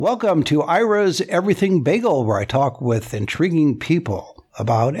Welcome to Ira's Everything Bagel, where I talk with intriguing people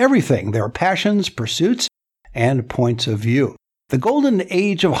about everything, their passions, pursuits, and points of view. The golden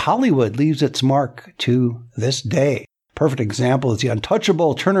age of Hollywood leaves its mark to this day. Perfect example is the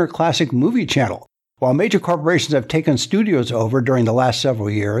untouchable Turner Classic Movie Channel. While major corporations have taken studios over during the last several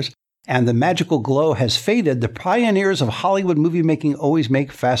years, and the magical glow has faded, the pioneers of Hollywood movie making always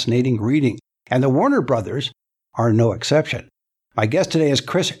make fascinating reading, and the Warner Brothers are no exception. My guest today is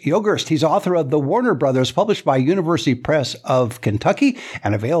Chris Yogerst. He's author of The Warner Brothers, published by University Press of Kentucky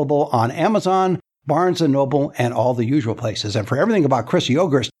and available on Amazon, Barnes & Noble, and all the usual places. And for everything about Chris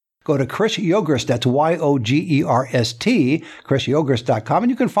Yogerst, go to Chris Yogerst, that's Yogerst, chrisyogerst.com, and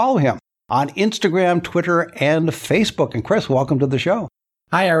you can follow him on Instagram, Twitter, and Facebook. And Chris, welcome to the show.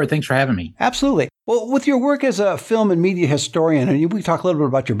 Hi, Ira. Thanks for having me. Absolutely. Well, with your work as a film and media historian, and we talk a little bit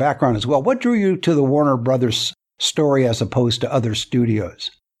about your background as well, what drew you to the Warner Brothers story as opposed to other studios?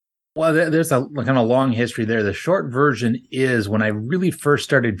 Well, there's a kind of long history there. The short version is when I really first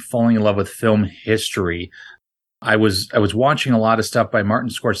started falling in love with film history, I was watching a lot of stuff by Martin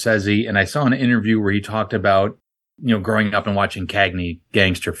Scorsese, and I saw an interview where he talked about, growing up and watching Cagney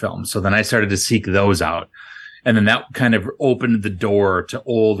gangster films. So then I started to seek those out. And then that kind of opened the door to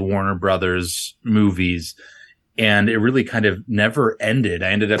old Warner Brothers movies. And it really kind of never ended.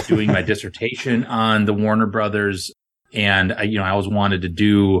 I ended up doing my dissertation on the Warner Brothers. And I always wanted to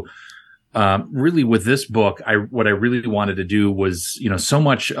do, really with this book, what I really wanted to do was, so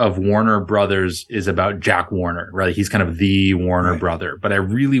much of Warner Brothers is about Jack Warner, right? He's kind of the Warner brother, but I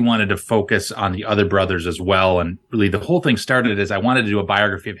really wanted to focus on the other brothers as well. And really the whole thing started as I wanted to do a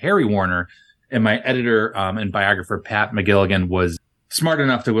biography of Harry Warner. And my editor, and biographer, Pat McGilligan, was smart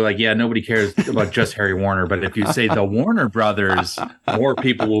enough to be like, yeah, nobody cares about just Harry Warner, but if you say the Warner Brothers, more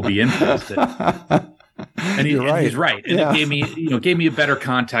people will be interested. And he's right. And it gave me a better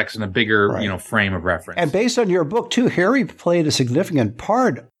context and a bigger, frame of reference. And based on your book too, Harry played a significant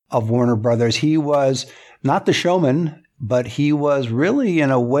part of Warner Brothers. He was not the showman, but he was really,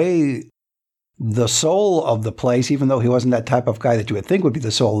 in a way, the soul of the place, even though he wasn't that type of guy that you would think would be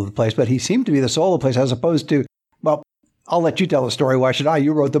the soul of the place, but he seemed to be the soul of the place as opposed to, well, I'll let you tell the story. Why should I?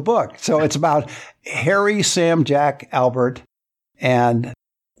 You wrote the book. So it's about Harry, Sam, Jack, Albert, and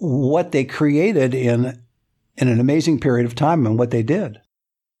what they created in an amazing period of time and what they did.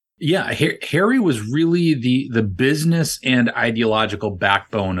 Yeah, Harry was really the business and ideological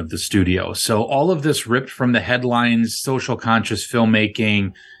backbone of the studio. So all of this ripped from the headlines, social conscious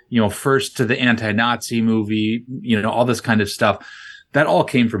filmmaking, first to the anti-Nazi movie, all this kind of stuff, that all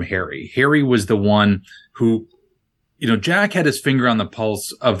came from Harry. Harry was the one who, Jack had his finger on the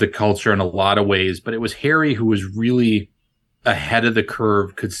pulse of the culture in a lot of ways, but it was Harry who was really ahead of the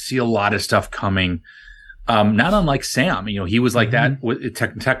curve, could see a lot of stuff coming. Not unlike Sam, he was like that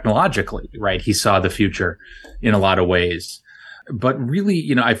technologically, right? He saw the future in a lot of ways. But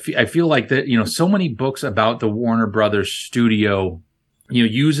really, I feel like that, so many books about the Warner Brothers studio,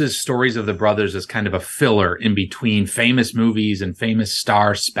 uses stories of the brothers as kind of a filler in between famous movies and famous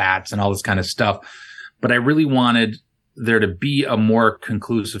star spats and all this kind of stuff. But I really wanted there to be a more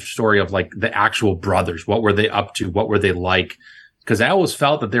conclusive story of like the actual brothers. What were they up to? What were they like? Because I always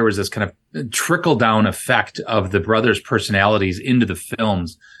felt that there was this kind of trickle down effect of the brothers' personalities into the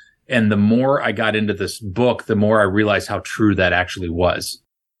films. And the more I got into this book, the more I realized how true that actually was.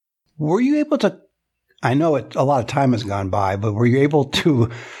 Were you able to, I know a lot of time has gone by, but were you able to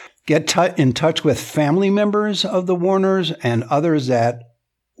get in touch with family members of the Warners and others that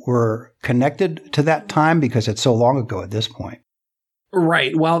were connected to that time, because it's so long ago at this point?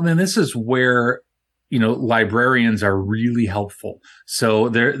 Right. Well, then this is where, librarians are really helpful. So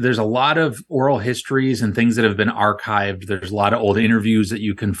there's a lot of oral histories and things that have been archived. There's a lot of old interviews that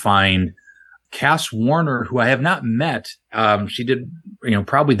you can find. Cass Warner, who I have not met, she did,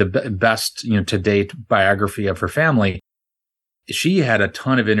 probably the best, to date biography of her family. She had a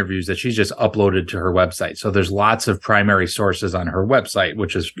ton of interviews that she's just uploaded to her website. So there's lots of primary sources on her website,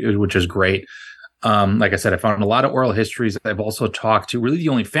 which is great. Like I said, I found a lot of oral histories. I've also talked to, really the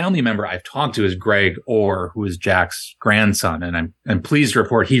only family member I've talked to is Greg Orr, who is Jack's grandson. And I'm pleased to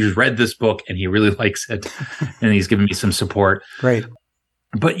report he's read this book and he really likes it. And he's given me some support. Great.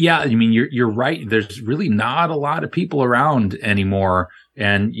 But yeah, you're right. There's really not a lot of people around anymore.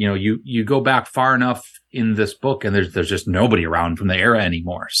 And, you go back far enough in this book and there's just nobody around from the era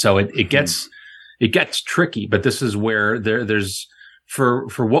anymore. So it gets tricky, but this is where there's, for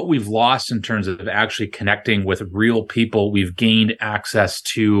what we've lost in terms of actually connecting with real people, we've gained access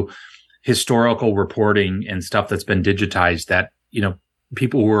to historical reporting and stuff that's been digitized that,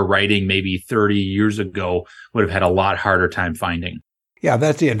 people who were writing maybe 30 years ago would have had a lot harder time finding. Yeah,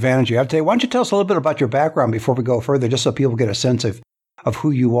 that's the advantage you have today. Why don't you tell us a little bit about your background before we go further, just so people get a sense of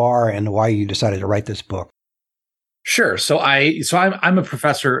who you are and why you decided to write this book. Sure. I'm a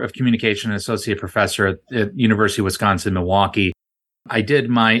professor of communication, an associate professor at University of Wisconsin-Milwaukee. I did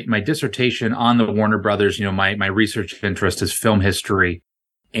my dissertation on the Warner Brothers. My research interest is film history,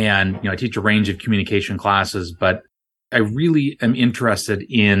 and I teach a range of communication classes, but I really am interested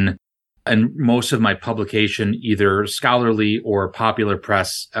in, and most of my publication, either scholarly or popular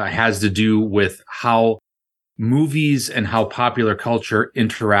press, has to do with how movies and how popular culture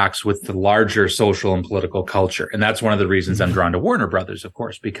interacts with the larger social and political culture. And that's one of the reasons I'm drawn to Warner Brothers, of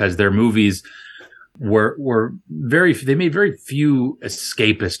course, because their movies they made very few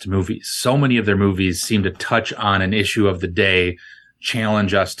escapist movies. So many of their movies seem to touch on an issue of the day,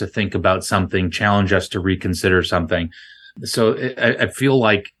 challenge us to think about something, challenge us to reconsider something. So I feel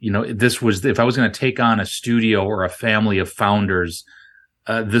like, this was, if I was going to take on a studio or a family of founders,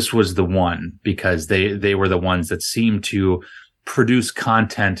 this was the one, because they were the ones that seemed to produce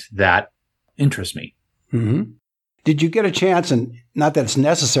content that interests me. Mm-hmm. Did you get a chance, and not that it's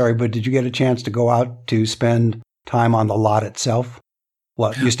necessary, but did you get a chance to go out to spend time on the lot itself?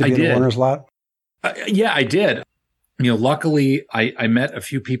 What used to be the Warner's lot? Yeah, I did. Luckily, I met a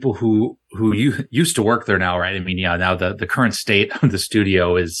few people who used to work there now, right? I mean, yeah, now the current state of the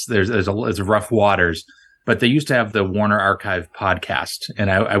studio is there's rough waters, but they used to have the Warner Archive podcast,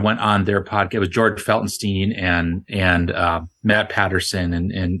 and I went on their podcast. It was George Feltenstein and Matt Patterson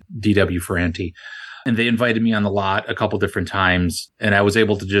and D.W. Ferranti. And they invited me on the lot a couple different times, and I was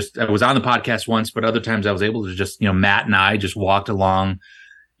able to I was on the podcast once, but other times I was able to just, Matt and I just walked along,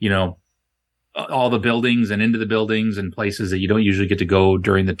 all the buildings and into the buildings and places that you don't usually get to go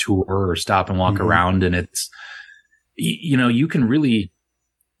during the tour or stop and walk around. And it's, you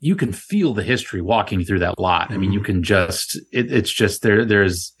can feel the history walking through that lot. I mean, you can just, it is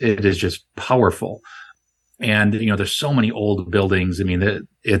just powerful. And, there's so many old buildings. I mean,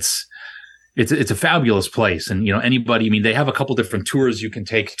 it's a fabulous place. And, anybody, I mean, they have a couple different tours you can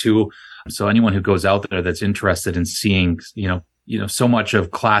take to. So anyone who goes out there that's interested in seeing, so much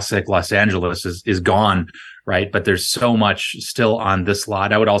of classic Los Angeles is gone, right? But there's so much still on this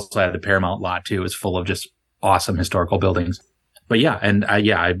lot. I would also add the Paramount lot too. It's full of just awesome historical buildings. But yeah, and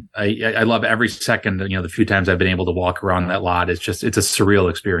I love every second, the few times I've been able to walk around that lot. It's a surreal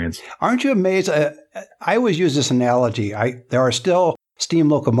experience. Aren't you amazed? I always use this analogy. There are still steam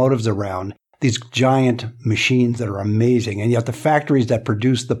locomotives around, these giant machines that are amazing. And yet the factories that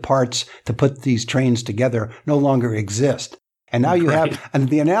produce the parts to put these trains together no longer exist. And now you have, and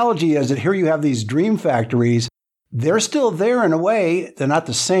the analogy is that here you have these dream factories. They're still there in a way. They're not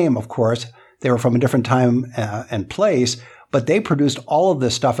the same, of course. They were from a different time and place, but they produced all of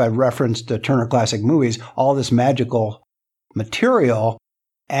this stuff. I referenced Turner Classic Movies, all this magical material.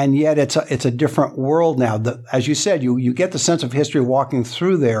 And yet it's a different world now. As you said, you get the sense of history walking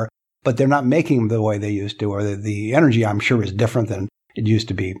through there, but they're not making them the way they used to, or the energy, I'm sure, is different than it used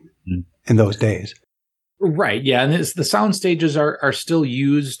to be in those days. Right. Yeah. And the sound stages are still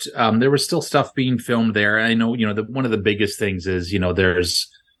used. There was still stuff being filmed there. And I know, one of the biggest things is, there's,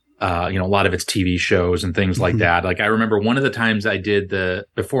 a lot of it's TV shows and things like that. Like I remember one of the times I did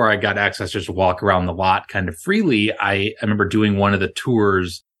before I got access just to walk around the lot kind of freely, I remember doing one of the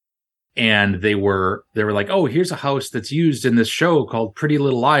tours, and they were like, oh, here's a house that's used in this show called Pretty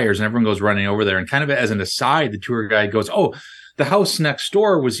Little Liars. And everyone goes running over there. And kind of as an aside, the tour guide goes, oh, the house next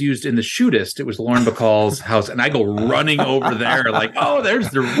door was used in The Shootist. It was Lauren Bacall's house. And I go running over there like, oh,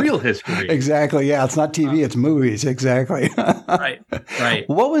 there's the real history. Exactly. Yeah. It's not TV, it's movies. Exactly. Right.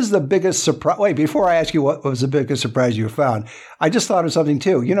 What was the biggest surprise? Wait, before I ask you what was the biggest surprise you found, I just thought of something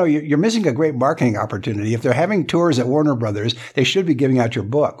too. You're missing a great marketing opportunity. If they're having tours at Warner Brothers, they should be giving out your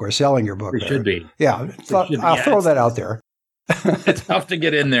book or selling your book. They should be. Yeah. I'll throw that out there. It's tough to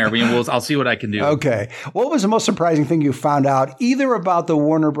get in there. I mean, I'll see what I can do. Okay. What was the most surprising thing you found out, either about the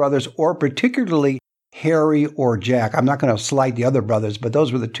Warner Brothers or particularly Harry or Jack? I'm not going to slight the other brothers, but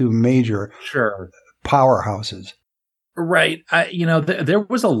those were the two major powerhouses. Right. There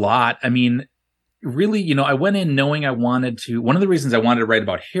was a lot. I mean, really, I went in knowing I wanted to. One of the reasons I wanted to write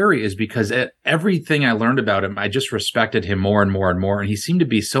about Harry is because everything I learned about him, I just respected him more and more and more. And he seemed to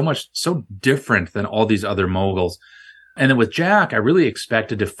be so different than all these other moguls. And then with Jack, I really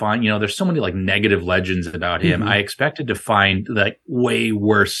expected to find, there's so many like negative legends about him. I expected to find like way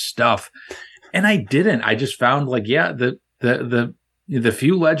worse stuff. And I didn't. I just found like, yeah, the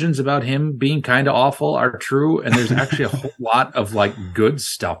few legends about him being kind of awful are true. And there's actually a whole lot of like good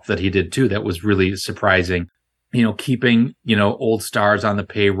stuff that he did too. That was really surprising, keeping, old stars on the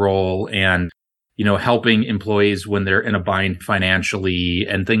payroll and, helping employees when they're in a bind financially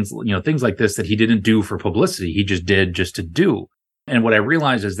and things like this that he didn't do for publicity. He just did just to do. And what I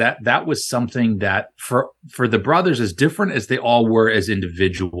realized is that that was something that for the brothers, as different as they all were as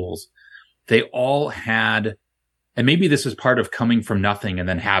individuals, they all had, and maybe this is part of coming from nothing and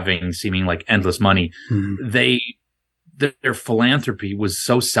then having seeming like endless money. Their philanthropy was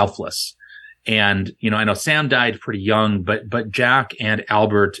so selfless. And, I know Sam died pretty young, but Jack and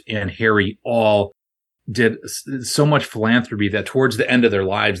Albert and Harry all did so much philanthropy that towards the end of their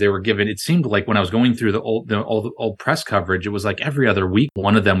lives, they were given, it seemed like when I was going through the old press coverage, it was like every other week,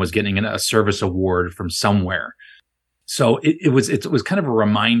 one of them was getting a service award from somewhere. So it was kind of a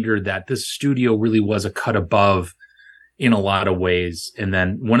reminder that this studio really was a cut above in a lot of ways. And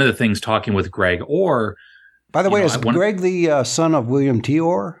then one of the things talking with Greg Orr. By the way, is Greg the son of William T.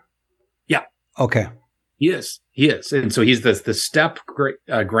 Orr? Yeah. Okay. He is. And so he's the step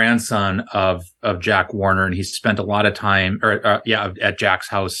grandson of Jack Warner. And he spent a lot of time at Jack's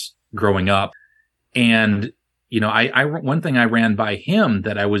house growing up. And, I one thing I ran by him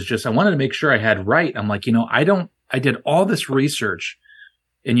that I wanted to make sure I had right. I'm like, I did all this research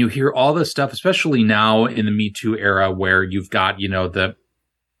and you hear all this stuff, especially now in the Me Too era where you've got, the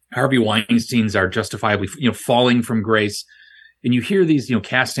Harvey Weinsteins are justifiably, falling from grace. And you hear these,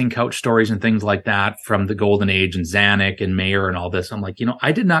 casting couch stories and things like that from the Golden Age and Zanuck and Mayer and all this. I'm like,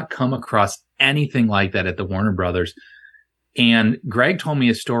 I did not come across anything like that at the Warner Brothers. And Greg told me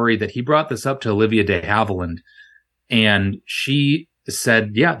a story that he brought this up to Olivia de Havilland. And she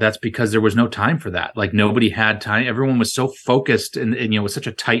said, yeah, that's because there was no time for that. Like nobody had time. Everyone was so focused and it was such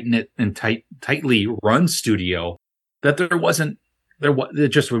a tight knit and tightly run studio that there was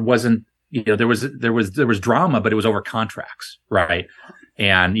drama, but it was over contracts, right?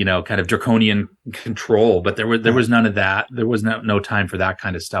 And, kind of draconian control, but there was none of that. There was no time for that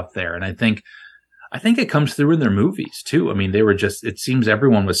kind of stuff there. And I think it comes through in their movies too. I mean, it seems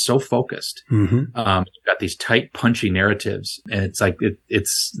everyone was so focused. You've got these tight, punchy narratives and it's like,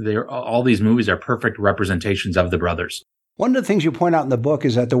 all these movies are perfect representations of the brothers. One of the things you point out in the book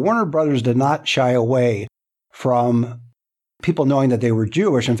is that the Warner Brothers did not shy away from people knowing that they were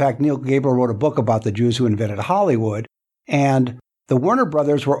Jewish. In fact, Neil Gabriel wrote a book about the Jews who invented Hollywood, and the Warner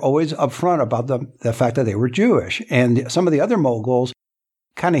Brothers were always upfront about the fact that they were Jewish. And some of the other moguls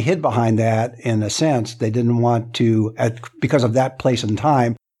kind of hid behind that in a sense. They didn't want to, because of that place and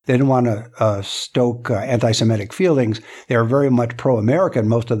time, they didn't want to stoke anti-Semitic feelings. They were very much pro-American,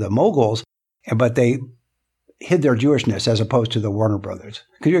 most of the moguls, but they hid their Jewishness as opposed to the Warner Brothers.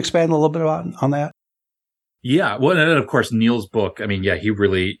 Could you expand a little bit on that? Yeah. Well, and of course, Neil's book, he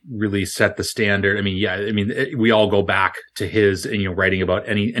really, really set the standard. We all go back to his, writing about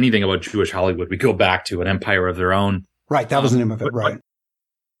anything about Jewish Hollywood. We go back to An Empire of Their Own. Right. That was the name of it. Right.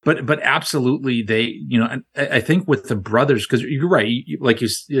 But absolutely, they, I think with the brothers, because you're right, like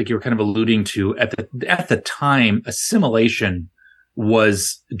you were kind of alluding to at the time, assimilation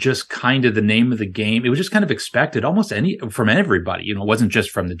was just kind of the name of the game. It was just kind of expected almost from everybody, it wasn't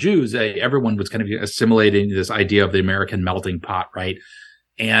just from the Jews. Everyone was kind of assimilating this idea of the American melting pot. Right.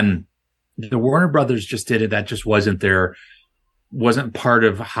 And the Warner Brothers just did it. That just wasn't part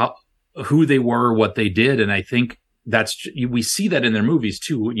of who they were, what they did. And I think we see that in their movies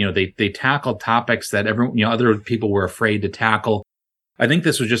too. They tackled topics that other people were afraid to tackle. I think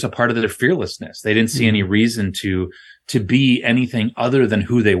this was just a part of their fearlessness. They didn't see any reason to be anything other than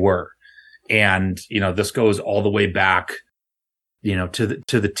who they were. And, this goes all the way back, to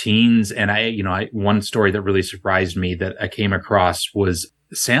the teens. And one story that really surprised me that I came across was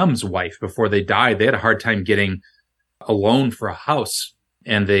Sam's wife. Before they died, they had a hard time getting a loan for a house,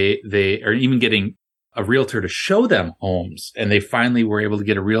 and they are even getting a realtor to show them homes. And they finally were able to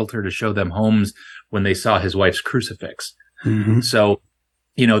get a realtor to show them homes when they saw his wife's crucifix. So,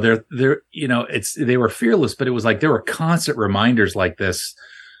 they were fearless, but it was like there were constant reminders like this,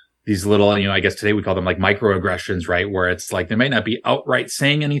 these little, I guess today we call them like microaggressions, right? Where it's like they might not be outright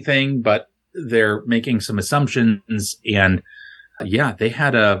saying anything, but they're making some assumptions. And they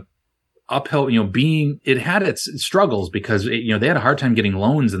had a uphill, it had its struggles because, they had a hard time getting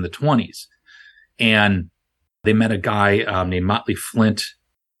loans in the 1920s. And they met a guy named Motley Flint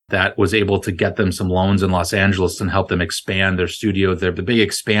that was able to get them some loans in Los Angeles and help them expand their studio. The big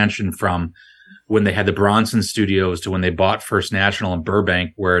expansion from when they had the Bronson Studios to when they bought First National in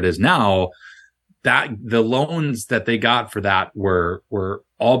Burbank, where it is now, that the loans that they got for that were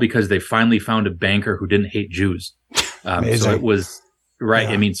all because they finally found a banker who didn't hate Jews. So it was right.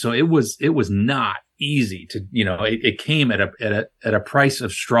 Yeah. So it was not easy to, it came at a price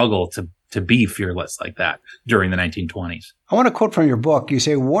of struggle to be fearless like that during the 1920s. I want to quote from your book. You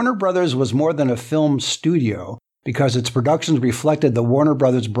say, Warner Brothers was more than a film studio because its productions reflected the Warner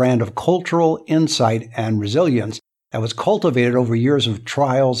Brothers brand of cultural insight and resilience that was cultivated over years of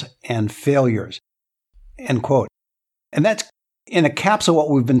trials and failures. End quote. And that's in a capsule what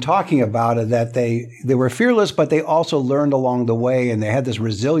we've been talking about, that they were fearless, but they also learned along the way, and they had this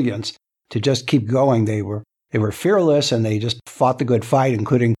resilience to just keep going. They were fearless, and they just fought the good fight,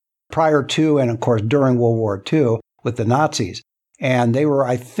 including prior to and, of course, during World War II with the Nazis. And they were,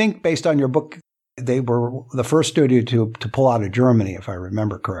 I think, based on your book, they were the first studio to pull out of Germany, if I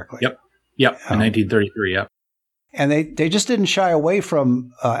remember correctly. Yep, in 1933, yep. And they just didn't shy away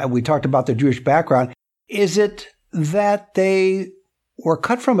from, we talked about the Jewish background. Is it that they were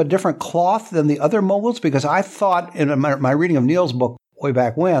cut from a different cloth than the other moguls? Because I thought in my reading of Neil's book way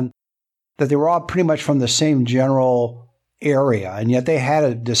back when that they were all pretty much from the same general area, and yet they had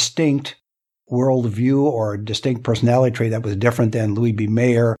a distinct worldview or a distinct personality trait that was different than Louis B.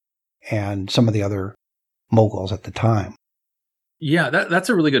 Mayer and some of the other moguls at the time. Yeah, that's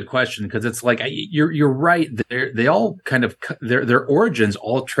a really good question, because it's like you're right. They all kind of their origins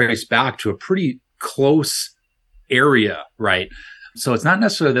all trace back to a pretty close area, right? So it's not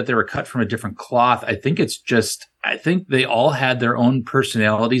necessarily that they were cut from a different cloth. I think they all had their own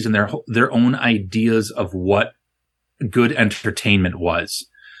personalities and their own ideas of what good entertainment was.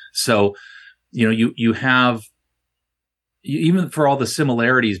 So, you have, even for all the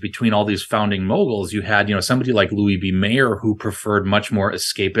similarities between all these founding moguls, you had, somebody like Louis B. Mayer who preferred much more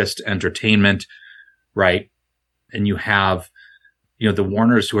escapist entertainment, right? And you have, the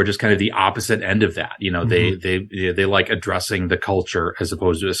Warners who are just kind of the opposite end of that. They like addressing the culture as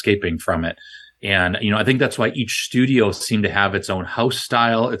opposed to escaping from it. And, I think that's why each studio seemed to have its own house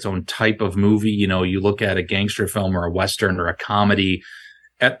style, its own type of movie. You look at a gangster film or a Western or a comedy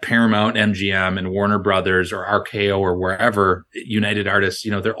at Paramount, MGM, and Warner Brothers or RKO or wherever, United Artists,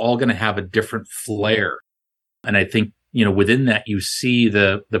 they're all going to have a different flair. And I think, within that, you see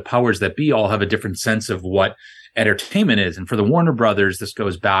the powers that be all have a different sense of what entertainment is. And for the Warner Brothers, this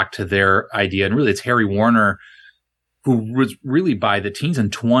goes back to their idea. And really, it's Harry Warner, who was really by the teens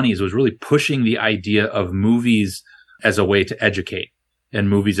and 20s was really pushing the idea of movies as a way to educate and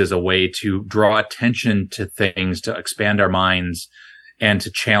movies as a way to draw attention to things, to expand our minds and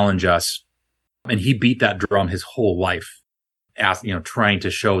to challenge us. And he beat that drum his whole life, trying to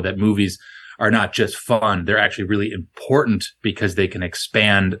show that movies are not just fun. They're actually really important because they can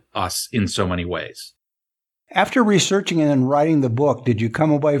expand us in so many ways. After researching and writing the book, did you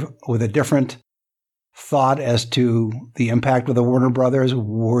come away with a different thought as to the impact of the Warner Brothers?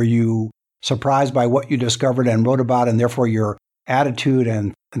 Were you surprised by what you discovered and wrote about, and therefore your attitude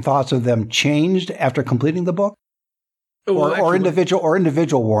and thoughts of them changed after completing the book? Or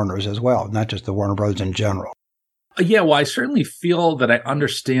individual Warners as well, not just the Warner Brothers in general? Yeah, well, I certainly feel that I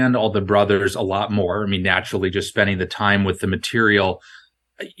understand all the brothers a lot more. I mean, naturally, just spending the time with the material.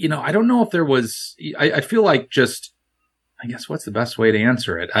 I don't know if there was, I feel like just, I guess, what's the best way to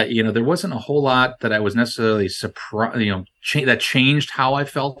answer it? There wasn't a whole lot that I was necessarily surprised, that changed how I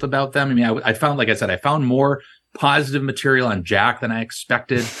felt about them. I mean, I found, like I said, I found more positive material on Jack than I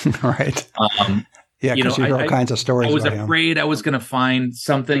expected. Right. Yeah, because you hear all kinds of stories. I was afraid I was going to find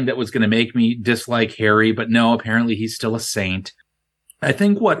something that was going to make me dislike Harry, but no, apparently he's still a saint. I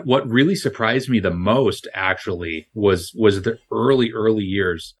think what really surprised me the most, actually, was the early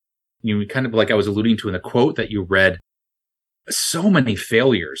years. Kind of like I was alluding to in the quote that you read, so many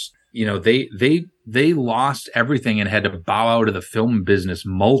failures. They lost everything and had to bow out of the film business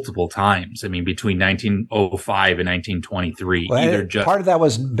multiple times. I mean, between 1905 and 1923. Well, part of that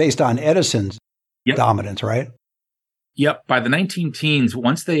was based on Edison's dominance, right? Yep. By the 19-teens,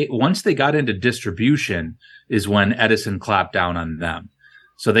 once they got into distribution is when Edison clapped down on them.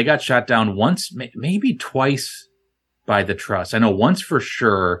 So they got shot down once, maybe twice by the trust. I know once for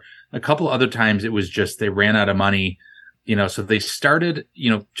sure. A couple other times it was just they ran out of money. So they started,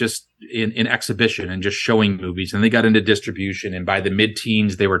 just in exhibition and just showing movies, and they got into distribution. And by the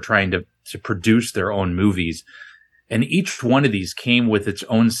mid-teens, they were trying to produce their own movies. And each one of these came with its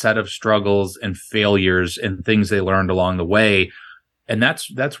own set of struggles and failures and things they learned along the way. And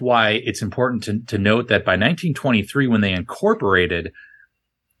that's why it's important to note that by 1923, when they incorporated,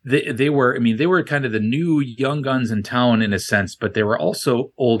 they were kind of the new young guns in town in a sense, but they were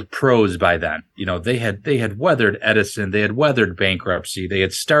also old pros by then. They had weathered Edison, they had weathered bankruptcy, they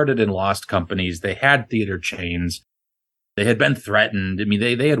had started and lost companies, they had theater chains, they had been threatened. I mean,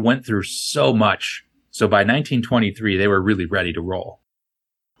 they had went through so much. So by 1923, they were really ready to roll.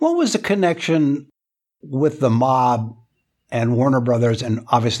 What was the connection with the mob and Warner Brothers and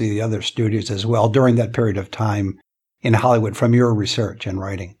obviously the other studios as well during that period of time in Hollywood from your research and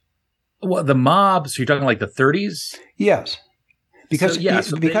writing? Well, the mob, so you're talking like the 30s? Yes. Because,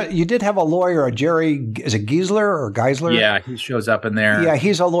 because you did have a lawyer, a Jerry, is it Giesler or Geisler? Yeah, he shows up in there. Yeah,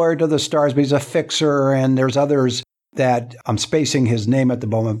 he's a lawyer to the stars, but he's a fixer, and there's others that I'm spacing his name at the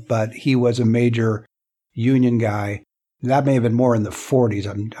moment, but he was a major union guy. That may have been more in the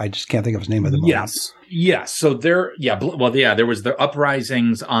 40s. I just can't think of his name at the moment. Yes. So there was the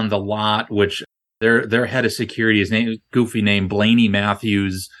uprisings on the lot, which their head of security, his name, goofy name, Blaney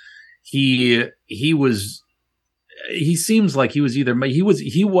Matthews. He seems like he was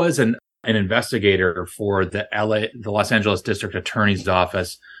an investigator for the Los Angeles District Attorney's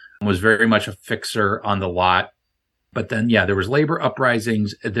Office, and was very much a fixer on the lot. But then, there was labor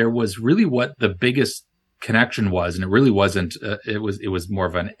uprisings. There was really what the biggest connection was, and it really wasn't. It was more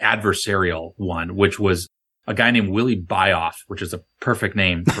of an adversarial one, which was a guy named Willie Byoff, which is a perfect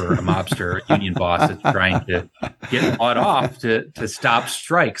name for a mobster union boss that's trying to get bought off to stop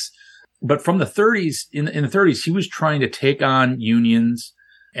strikes. But from the 30s, in the 30s, he was trying to take on unions,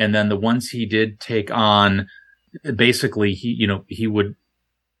 and then the ones he did take on, basically, he would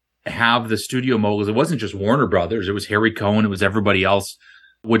have the studio moguls. It wasn't just Warner Brothers; it was Harry Cohn, it was everybody else,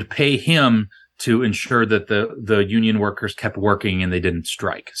 would pay him to ensure that the union workers kept working and they didn't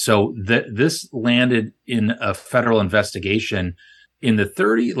strike. So this landed in a federal investigation in the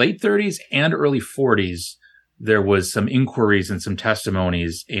late 30s and early 40s. There was some inquiries and some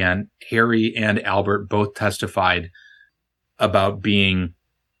testimonies, and Harry and Albert both testified about being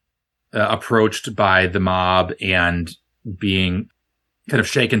approached by the mob and being kind of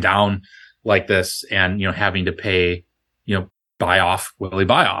shaken down like this, and having to pay Willie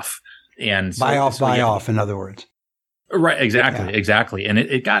Byoff. And buy off, in other words. Right, exactly. And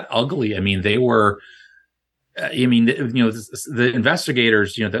it got ugly. I mean, they were, the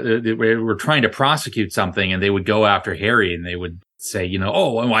investigators, they were trying to prosecute something, and they would go after Harry, and they would say,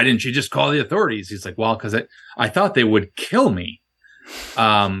 oh, why didn't you just call the authorities? He's like, well, because I thought they would kill me.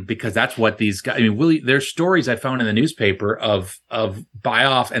 Because that's what these guys, Willie, there's stories I found in the newspaper of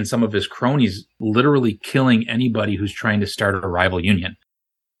Byoff and some of his cronies literally killing anybody who's trying to start a rival union.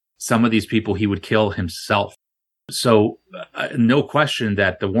 Some of these people he would kill himself. So no question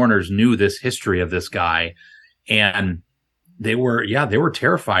that the Warners knew this history of this guy, and they were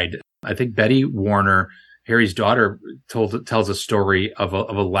terrified. I think Betty Warner, Harry's daughter, tells a story of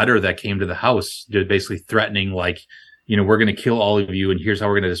a letter that came to the house, basically threatening, like, we're going to kill all of you, and here's how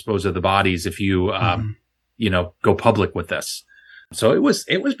we're going to dispose of the bodies if you, go public with this. So it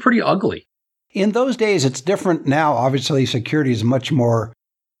was pretty ugly. In those days, it's different now. Obviously, security is much more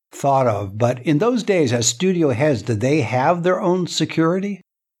thought of, but in those days, as studio heads, did they have their own security?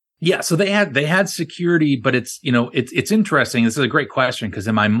 Yeah, so they had security, but it's interesting. This is a great question, because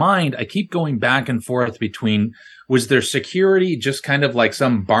in my mind, I keep going back and forth between, was there security just kind of like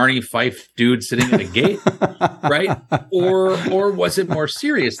some Barney Fife dude sitting at a gate, right? Or was it more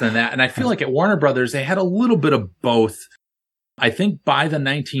serious than that? And I feel like at Warner Brothers, they had a little bit of both. I think by the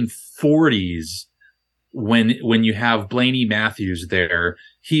 1940s, when you have Blaney Matthews there,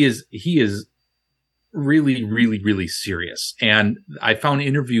 he is really, really, really serious. And I found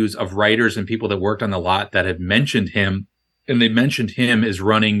interviews of writers and people that worked on the lot that have mentioned him, and they mentioned him as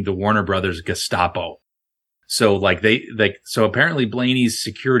running the Warner Brothers Gestapo. So so apparently Blaney's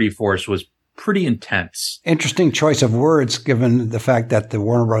security force was pretty intense. Interesting choice of words, given the fact that the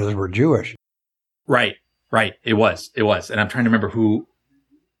Warner Brothers were Jewish. Right. It was. And I'm trying to remember who.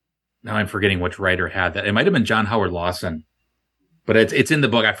 Now I'm forgetting which writer had that. It might have been John Howard Lawson, but it's in the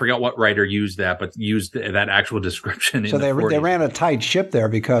book. I forgot what writer used that, but used that actual description. So they ran a tight ship there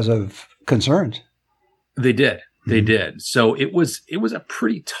because of concerns. They did. They did. So it was a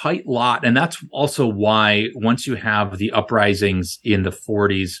pretty tight lot. And that's also why once you have the uprisings in the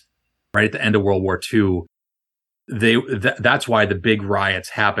 40s, right at the end of World War II, that's why the big riots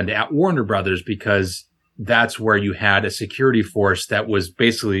happened at Warner Brothers, because that's where you had a security force that was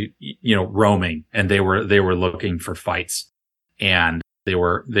basically, roaming, and they were looking for fights, and they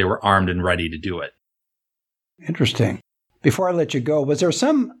were armed and ready to do it. Interesting. Before I let you go, was there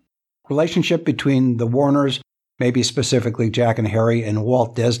some relationship between the Warners, maybe specifically Jack and Harry, and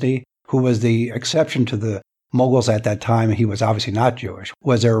Walt Disney, who was the exception to the moguls at that time? He was obviously not Jewish.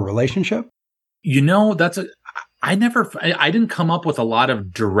 Was there a relationship? I didn't come up with a lot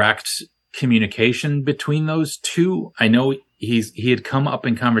of direct communication between those two. I know he had come up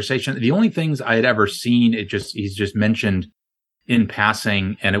in conversation. The only things I had ever seen, he's just mentioned in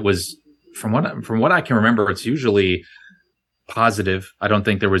passing, and it was from what I can remember, it's usually positive. I don't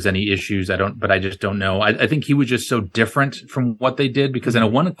think there was any issues. But I just don't know. I think he was just so different from what they did, because I know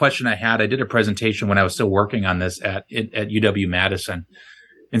one question I had, I did a presentation when I was still working on this at UW-Madison,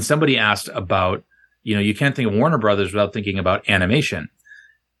 and somebody asked about, you can't think of Warner Brothers without thinking about animation.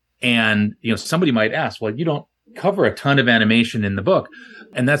 And, somebody might ask, well, you don't cover a ton of animation in the book.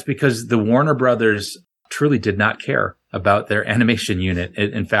 And that's because the Warner Brothers truly did not care about their animation unit.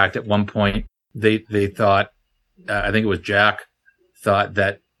 In fact, at one point, they thought, I think it was Jack, thought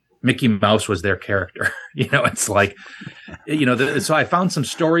that Mickey Mouse was their character. It's like, so I found some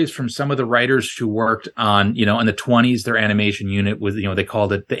stories from some of the writers who worked on, in the 20s, their animation unit was, they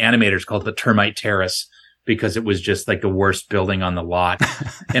called it, the animators called it the Termite Terrace, because it was just like the worst building on the lot.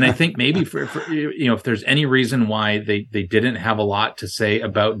 And I think maybe for if there's any reason why they didn't have a lot to say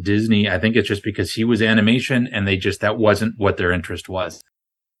about Disney, I think it's just because he was animation and that wasn't what their interest was.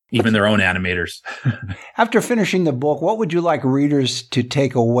 Even their own animators. After finishing the book, what would you like readers to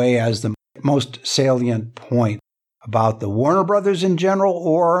take away as the most salient point about the Warner Brothers in general,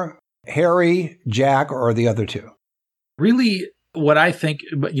 or Harry, Jack, or the other two? Really, what I think,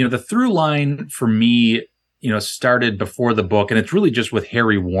 the through line for me, started before the book, and it's really just with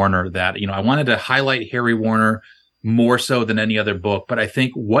Harry Warner that, I wanted to highlight Harry Warner more so than any other book. But I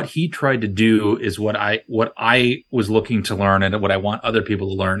think what he tried to do is what I was looking to learn, and what I want other people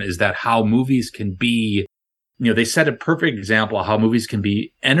to learn, is that how movies can be, they set a perfect example of how movies can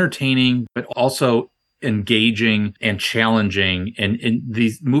be entertaining, but also engaging and challenging. And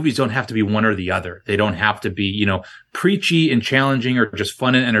these movies don't have to be one or the other. They don't have to be, preachy and challenging or just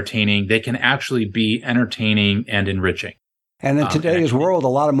fun and entertaining. They can actually be entertaining and enriching. And in today's world, a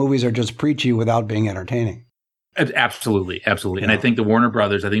lot of movies are just preachy without being entertaining. Absolutely. Absolutely. Yeah. And I think the Warner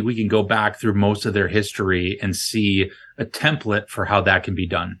Brothers, I think we can go back through most of their history and see a template for how that can be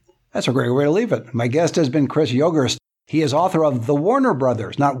done. That's a great way to leave it. My guest has been Chris Yogerst. He is author of The Warner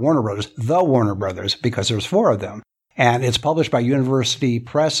Brothers, not Warner Brothers, The Warner Brothers, because there's 4 of them. And it's published by University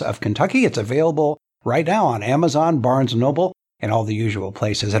Press of Kentucky. It's available right now on Amazon, Barnes & Noble, and all the usual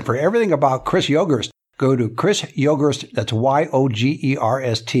places. And for everything about Chris Yogerst, go to Chris Yogerst, that's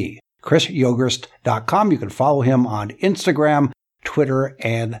Yogerst, chrisyogerst.com. You can follow him on Instagram, Twitter,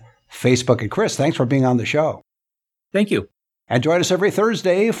 and Facebook. And Chris, thanks for being on the show. Thank you. And join us every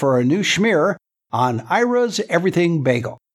Thursday for a new schmear on Ira's Everything Bagel.